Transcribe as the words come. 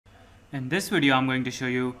In this video, I'm going to show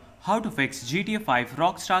you how to fix GTA 5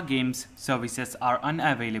 Rockstar Games services are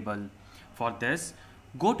unavailable. For this,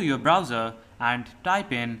 go to your browser and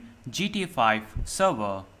type in GTA 5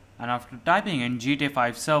 server. And after typing in GTA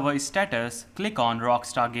 5 server status, click on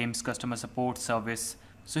Rockstar Games customer support service.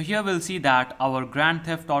 So here we'll see that our Grand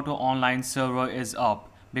Theft Auto Online server is up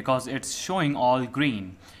because it's showing all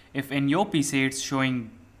green. If in your PC it's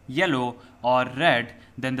showing yellow or red,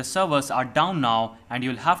 then the servers are down now and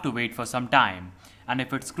you'll have to wait for some time. And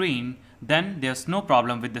if it's green, then there's no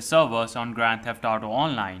problem with the servers on Grand Theft Auto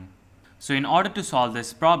Online. So in order to solve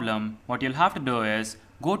this problem, what you'll have to do is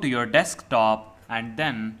go to your desktop and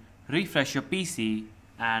then refresh your PC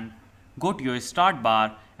and go to your start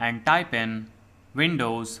bar and type in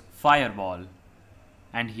Windows Firewall.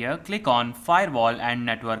 And here click on Firewall and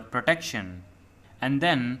Network Protection. And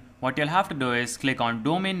then what you'll have to do is click on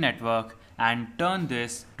Domain Network and turn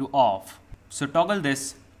this to off. So toggle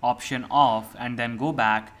this option off and then go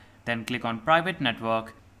back, then click on Private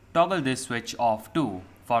Network, toggle this switch off too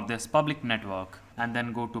for this public network, and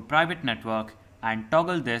then go to Private Network and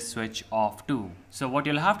toggle this switch off too. So what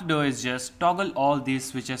you'll have to do is just toggle all these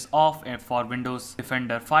switches off for Windows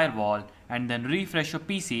Defender Firewall and then refresh your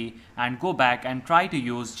PC and go back and try to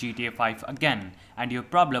use GTA 5 again, and your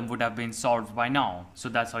problem would have been solved by now. So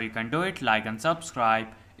that's how you can do it. Like and subscribe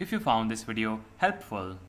if you found this video helpful.